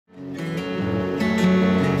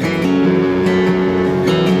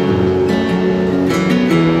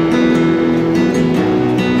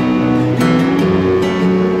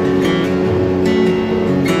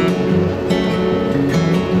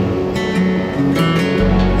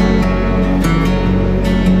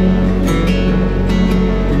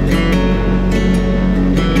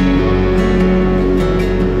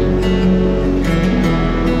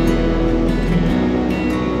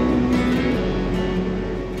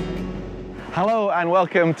Hello and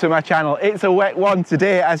welcome to my channel. It's a wet one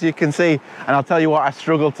today, as you can see, and I'll tell you what, I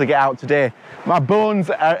struggled to get out today. My bones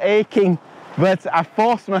are aching, but I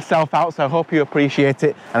forced myself out, so I hope you appreciate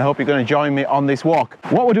it and I hope you're going to join me on this walk.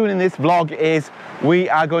 What we're doing in this vlog is we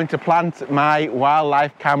are going to plant my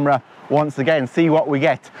wildlife camera once again, see what we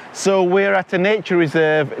get. So we're at a nature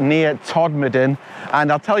reserve near Todmorden,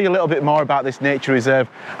 and I'll tell you a little bit more about this nature reserve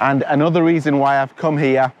and another reason why I've come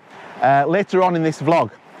here later on in this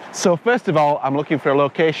vlog. So first of all, I'm looking for a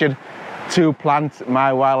location to plant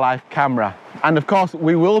my wildlife camera. And of course,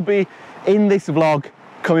 we will be in this vlog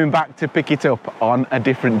coming back to pick it up on a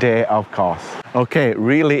different day, of course. Okay,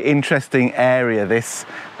 really interesting area, this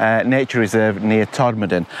nature reserve near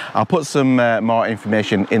Todmorden. I'll put some more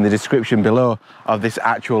information in the description below of this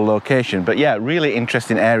actual location. But yeah, really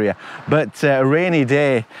interesting area. But a rainy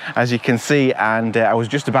day, as you can see, and I was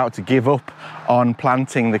just about to give up on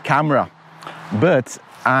planting the camera. But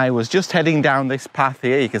I was just heading down this path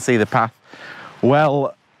here. You can see the path,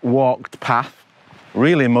 well walked path,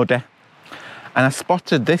 really muddy. And I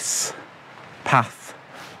spotted this path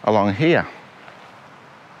along here.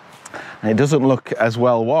 And it doesn't look as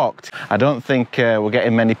well walked. I don't think we're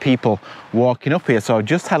getting many people walking up here. So I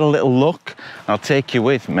just had a little look. I'll take you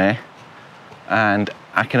with me. And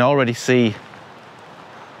I can already see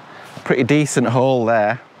a pretty decent hole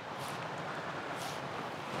there.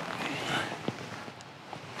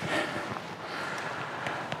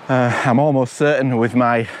 I'm almost certain, with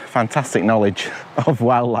my fantastic knowledge of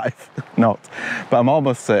wildlife, but I'm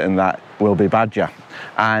almost certain that will be badger.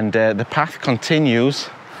 And the path continues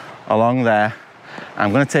along there.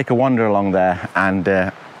 I'm going to take a wander along there and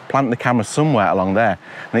plant the camera somewhere along there.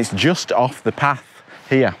 And it's just off the path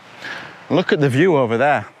here. Look at the view over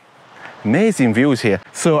there. Amazing views here.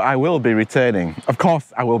 So I will be returning. Of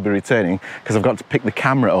course I will be returning because I've got to pick the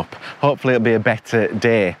camera up. Hopefully it'll be a better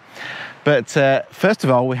day. But first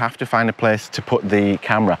of all, we have to find a place to put the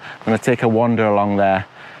camera. I'm going to take a wander along there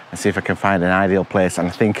and see if I can find an ideal place, and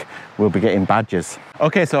I think we'll be getting badgers.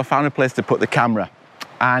 Okay, so I found a place to put the camera,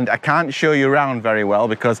 and I can't show you around very well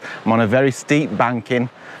because I'm on a very steep banking,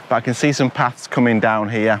 but I can see some paths coming down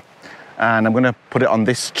here, and I'm going to put it on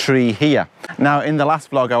this tree here. Now, in the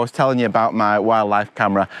last vlog, I was telling you about my wildlife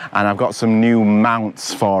camera, and I've got some new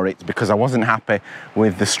mounts for it because I wasn't happy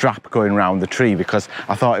with the strap going around the tree because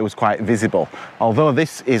I thought it was quite visible. Although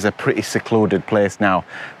this is a pretty secluded place now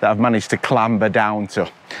that I've managed to clamber down to.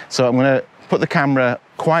 So I'm going to put the camera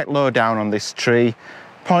quite low down on this tree,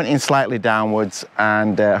 pointing slightly downwards,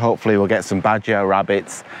 and hopefully we'll get some badger,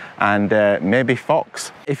 rabbits, and maybe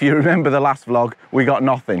fox. If you remember the last vlog, we got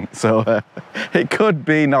nothing, so it could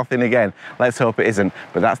be nothing again. Let's hope it isn't.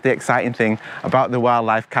 But that's the exciting thing about the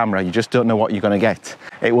wildlife camera. You just don't know what you're going to get.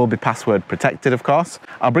 It will be password protected, of course.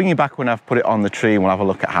 I'll bring you back when I've put it on the tree and we'll have a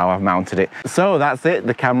look at how I've mounted it. So that's it.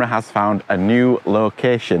 The camera has found a new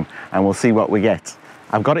location and we'll see what we get.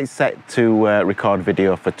 I've got it set to record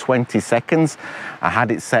video for 20 seconds. I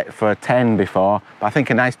had it set for 10 before, but I think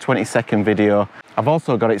a nice 20-second video. I've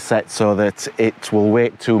also got it set so that it will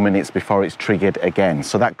wait 2 minutes before it's triggered again.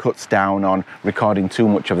 So that cuts down on recording too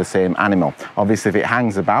much of the same animal. Obviously, if it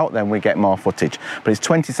hangs about, then we get more footage. But it's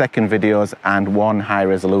 20-second videos and one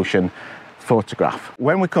high-resolution photograph.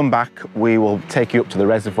 When we come back, we will take you up to the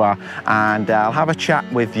reservoir and I'll have a chat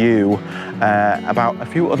with you about a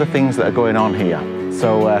few other things that are going on here.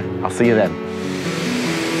 So I'll see you then.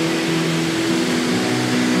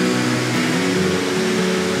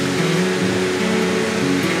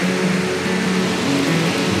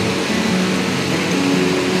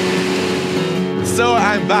 So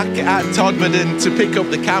I'm back at Todmorden to pick up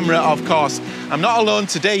the camera, of course. I'm not alone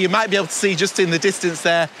today. You might be able to see just in the distance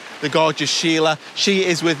there, the gorgeous Sheila. She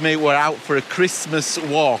is with me. We're out for a Christmas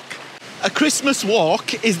walk. A Christmas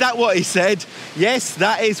walk? Is that what he said? Yes,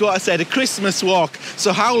 that is what I said, a Christmas walk.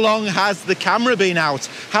 So how long has the camera been out?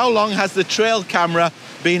 How long has the trail camera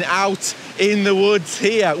been out in the woods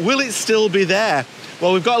here? Will it still be there?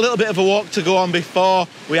 Well, we've got a little bit of a walk to go on before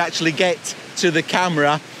we actually get to the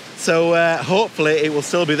camera. So hopefully it will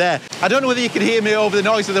still be there. I don't know whether you can hear me over the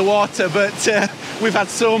noise of the water, but we've had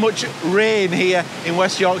so much rain here in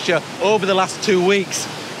West Yorkshire over the last 2 weeks.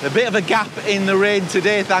 A bit of a gap in the rain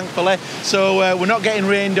today, thankfully, so we're not getting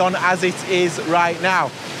rained on as it is right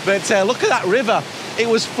now. But look at that river. It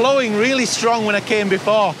was flowing really strong when I came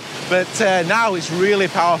before, but now it's really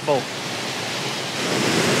powerful.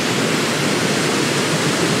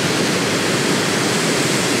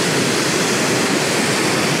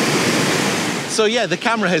 So yeah, the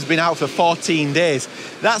camera has been out for 14 days.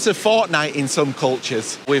 That's a fortnight in some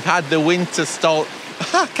cultures. We've had the winter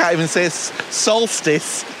I can't even say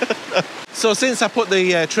solstice. So since I put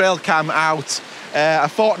the trail cam out a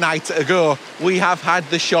fortnight ago, we have had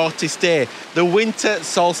the shortest day. The winter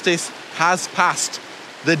solstice has passed.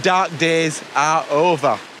 The dark days are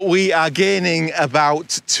over. We are gaining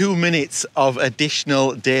about 2 minutes of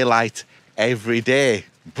additional daylight every day.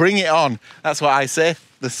 Bring it on, that's what I say.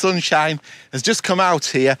 The sunshine has just come out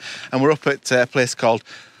here and we're up at a place called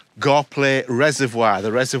GoPro Reservoir.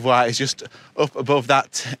 The reservoir is just up above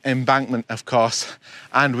that embankment, of course,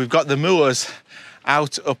 and we've got the moors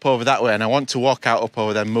out up over that way, and I want to walk out up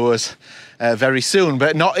over them moors very soon,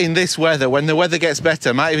 but not in this weather. When the weather gets better,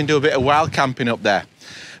 I might even do a bit of wild camping up there.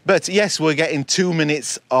 But yes, we're getting 2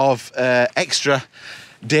 minutes of extra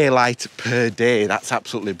daylight per day. That's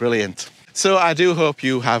absolutely brilliant. So I do hope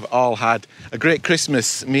you have all had a great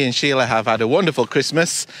Christmas. Me and Sheila have had a wonderful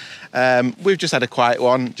Christmas. We've just had a quiet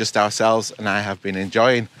one, just ourselves, and I have been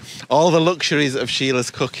enjoying all the luxuries of Sheila's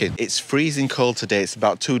cooking. It's freezing cold today, it's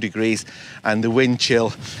about 2 degrees, and the wind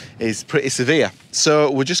chill is pretty severe.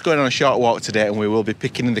 So we're just going on a short walk today and we will be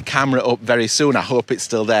picking the camera up very soon. I hope it's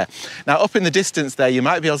still there. Now up in the distance there, you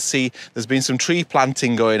might be able to see there's been some tree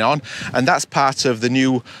planting going on, and that's part of the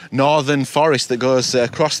new northern forest that goes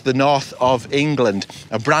across the north of England.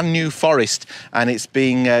 A brand new forest, and it's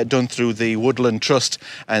being done through the Woodland Trust,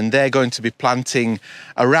 and they're going to be planting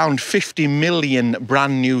around 50 million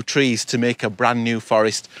brand new trees to make a brand new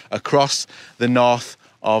forest across the north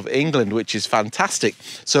of England, which is fantastic.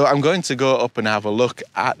 So I'm going to go up and have a look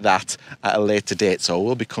at that at a later date, so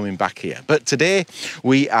we'll be coming back here. But today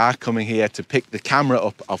we are coming here to pick the camera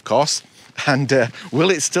up, of course, and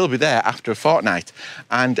will it still be there after a fortnight?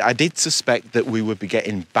 And I did suspect that we would be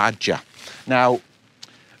getting badger. Now,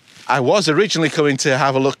 I was originally coming to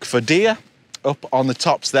have a look for deer up on the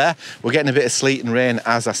tops there. We're getting a bit of sleet and rain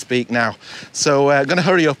as I speak now. So I'm going to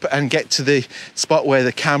hurry up and get to the spot where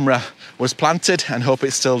the camera was planted and hope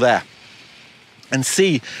it's still there, and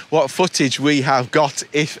see what footage we have got,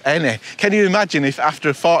 if any. Can you imagine if after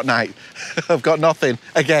a fortnight I've got nothing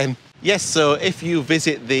again? Yes, so if you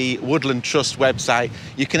visit the Woodland Trust website,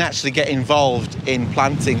 you can actually get involved in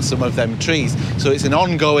planting some of them trees. So it's an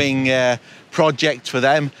ongoing project for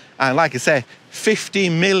them. And like I say, 50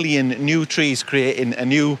 million new trees creating a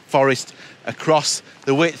new forest across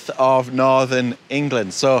the width of northern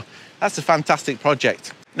England. So that's a fantastic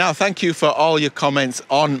project. Now, thank you for all your comments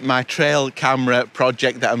on my trail camera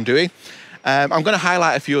project that I'm doing. I'm going to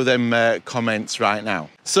highlight a few of them comments right now.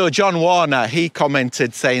 So John Warner, he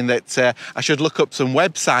commented saying that I should look up some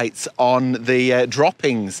websites on the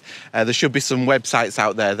droppings. There should be some websites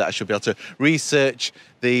out there that I should be able to research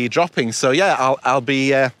the droppings. So yeah, I'll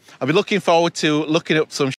be looking forward to looking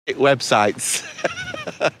up some shit websites.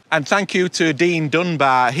 And thank you to Dean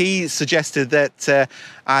Dunbar. He suggested that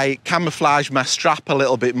I camouflage my strap a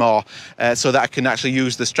little bit more so that I can actually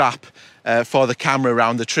use the strap for the camera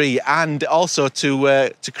around the tree, and also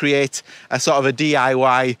to create a sort of a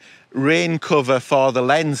DIY rain cover for the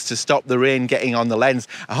lens to stop the rain getting on the lens.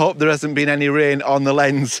 I hope there hasn't been any rain on the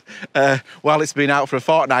lens while it's been out for a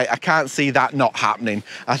fortnight. I can't see that not happening.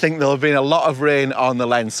 I think there'll have been a lot of rain on the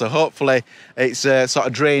lens, so hopefully it's sort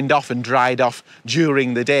of drained off and dried off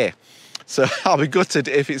during the day. So I'll be gutted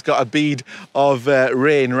if it's got a bead of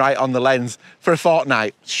rain right on the lens for a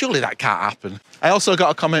fortnight. Surely that can't happen. I also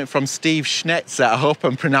got a comment from Steve Schnetzer. I hope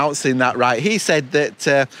I'm pronouncing that right. He said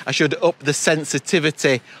that I should up the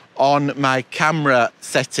sensitivity on my camera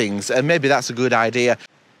settings, and maybe that's a good idea.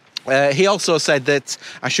 He also said that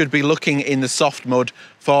I should be looking in the soft mode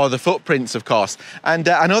for the footprints, of course. And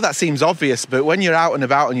I know that seems obvious, but when you're out and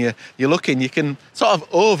about and you're looking, you can sort of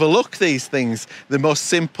overlook these things, the most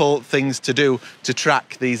simple things to do to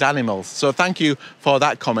track these animals. So thank you for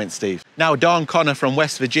that comment, Steve. Now, Dawn Connor from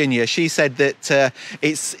West Virginia, she said that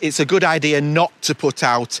it's a good idea not to put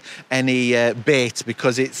out any bait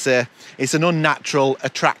because it's an unnatural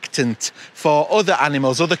attractant for other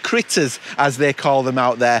animals, other critters, as they call them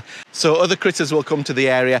out there. So other critters will come to the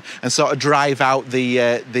area and sort of drive out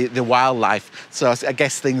the wildlife. So I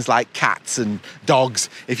guess things like cats and dogs,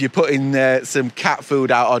 if you put in some cat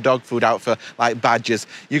food out or dog food out for like badgers,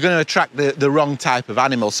 you're going to attract the wrong type of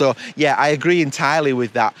animal. So yeah, I agree entirely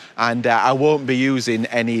with that, and I won't be using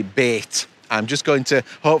any bait. I'm just going to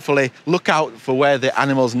hopefully look out for where the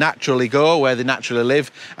animals naturally go, where they naturally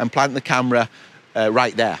live, and plant the camera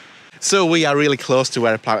right there. So we are really close to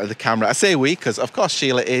where I planted the camera. I say we because of course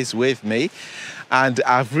Sheila is with me, and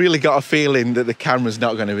I've really got a feeling that the camera's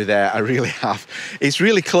not going to be there. I really have. It's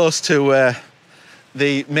really close to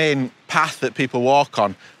the main path that people walk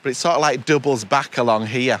on, but it sort of like doubles back along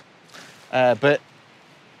here. But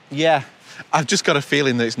yeah, I've just got a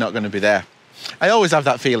feeling that it's not going to be there. I always have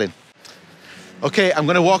that feeling. Okay, I'm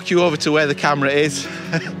gonna walk you over to where the camera is.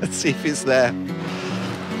 Let's see if it's there.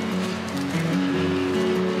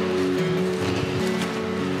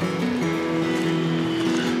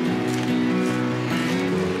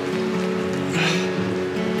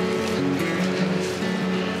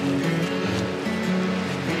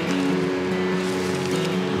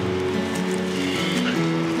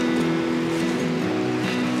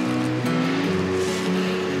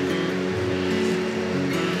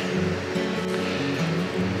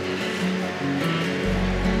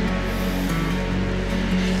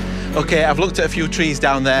 Okay, I've looked at a few trees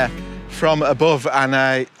down there from above, and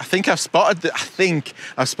I think I've spotted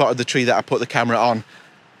the tree that I put the camera on.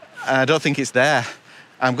 And I don't think it's there.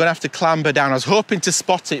 I'm gonna have to clamber down. I was hoping to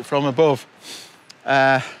spot it from above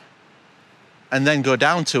and then go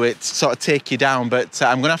down to it, sort of take you down, but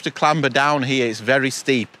I'm gonna have to clamber down here. It's very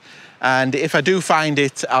steep. And if I do find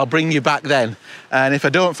it, I'll bring you back then. And if I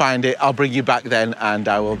don't find it, I'll bring you back then, and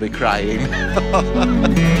I will be crying.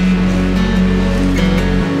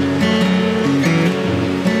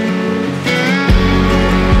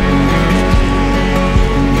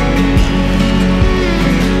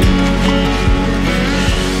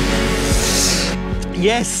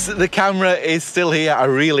 Yes, the camera is still here.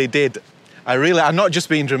 I'm not just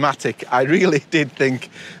being dramatic. I really did think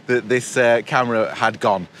that this camera had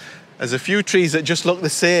gone. There's a few trees that just look the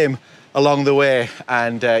same along the way.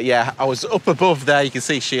 And yeah, I was up above there. You can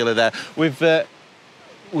see Sheila there.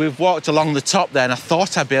 We've walked along the top there, and I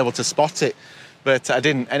thought I'd be able to spot it, but I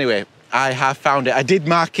didn't. Anyway, I have found it. I did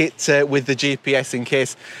mark it with the GPS in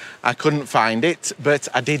case I couldn't find it, but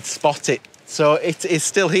I did spot it. So it is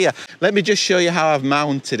still here. Let me just show you how I've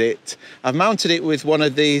mounted it. I've mounted it with one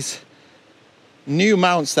of these new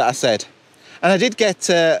mounts that I said. And I did get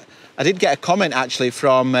a comment actually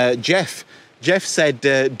from Jeff. Jeff said,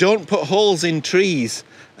 don't put holes in trees.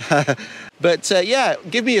 But yeah,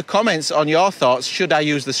 give me your comments on your thoughts. Should I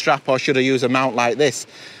use the strap or should I use a mount like this?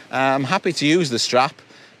 I'm happy to use the strap,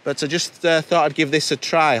 but I just thought I'd give this a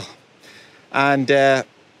trial. And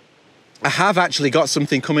I have actually got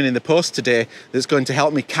something coming in the post today that's going to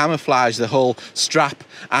help me camouflage the whole strap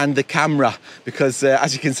and the camera, because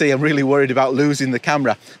as you can see, I'm really worried about losing the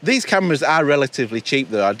camera. These cameras are relatively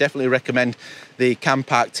cheap though. I definitely recommend the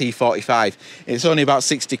CamPark T45. It's only about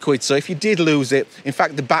 60 quid, so if you did lose it, in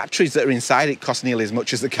fact the batteries that are inside it cost nearly as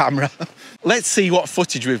much as the camera. Let's see what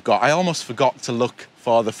footage we've got. I almost forgot to look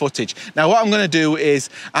for the footage. Now what I'm going to do is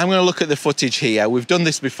I'm going to look at the footage here. We've done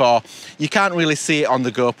this before. You can't really see it on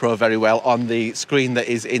the GoPro very well on the screen that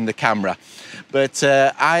is in the camera, but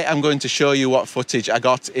I am going to show you what footage I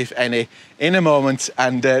got, if any, in a moment,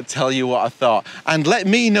 and tell you what I thought. And let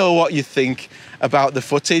me know what you think about the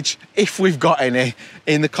footage, if we've got any,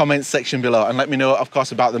 in the comments section below. And let me know, of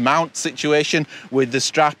course, about the mount situation with the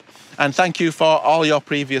strap. And thank you for all your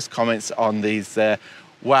previous comments on these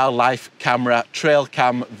wildlife camera trail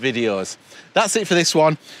cam videos. That's it for this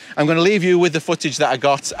one. I'm going to leave you with the footage that I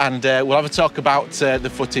got, and we'll have a talk about the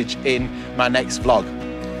footage in my next vlog.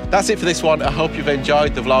 That's it for this one. I hope you've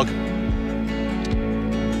enjoyed the vlog.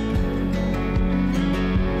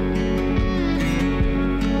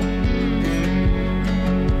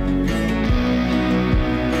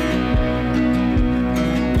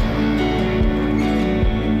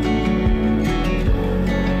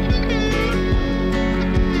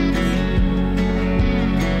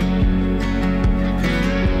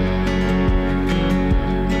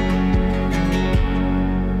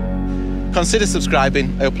 Consider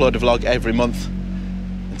subscribing. I upload a vlog every month.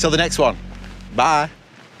 Until the next one, bye.